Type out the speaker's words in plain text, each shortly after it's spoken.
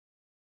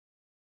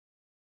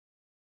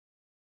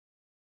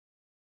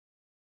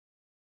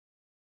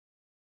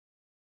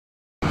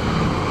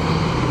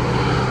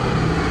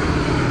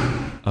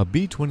A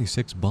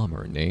B-26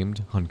 bomber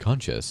named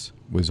Unconscious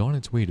was on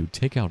its way to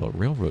take out a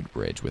railroad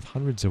bridge with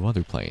hundreds of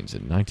other planes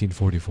in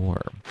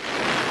 1944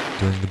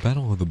 during the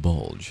Battle of the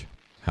Bulge.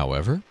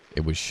 However,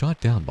 it was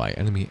shot down by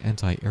enemy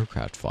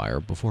anti-aircraft fire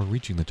before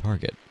reaching the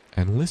target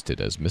and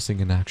listed as missing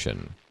in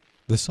action.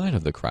 The site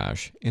of the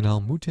crash in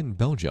Almuten,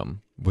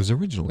 Belgium, was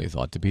originally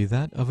thought to be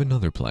that of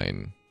another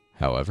plane.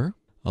 However,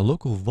 a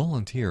local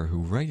volunteer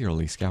who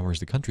regularly scours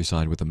the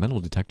countryside with a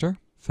metal detector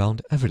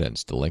found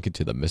evidence to link it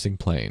to the missing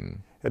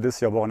plane. It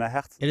is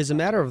a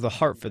matter of the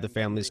heart for the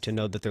families to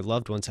know that their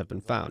loved ones have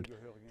been found.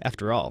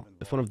 After all,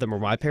 if one of them were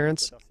my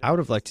parents, I would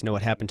have liked to know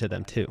what happened to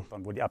them too.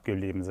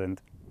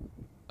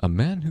 A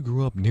man who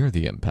grew up near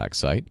the impact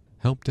site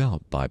helped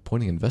out by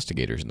pointing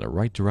investigators in the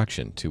right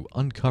direction to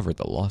uncover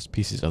the lost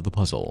pieces of the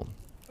puzzle.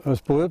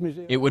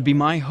 It would be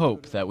my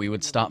hope that we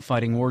would stop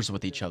fighting wars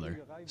with each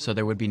other, so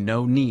there would be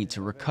no need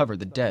to recover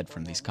the dead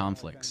from these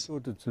conflicts.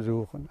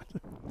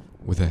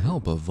 With the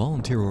help of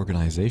volunteer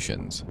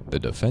organizations, the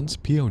Defense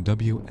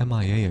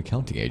WWII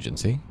Accounting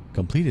Agency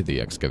completed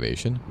the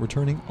excavation,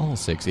 returning all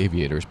 6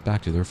 aviators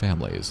back to their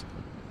families.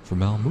 From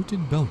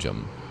Almuten,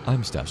 Belgium,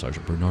 I'm Staff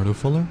Sergeant Bernardo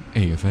Fuller,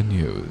 AFN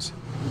News.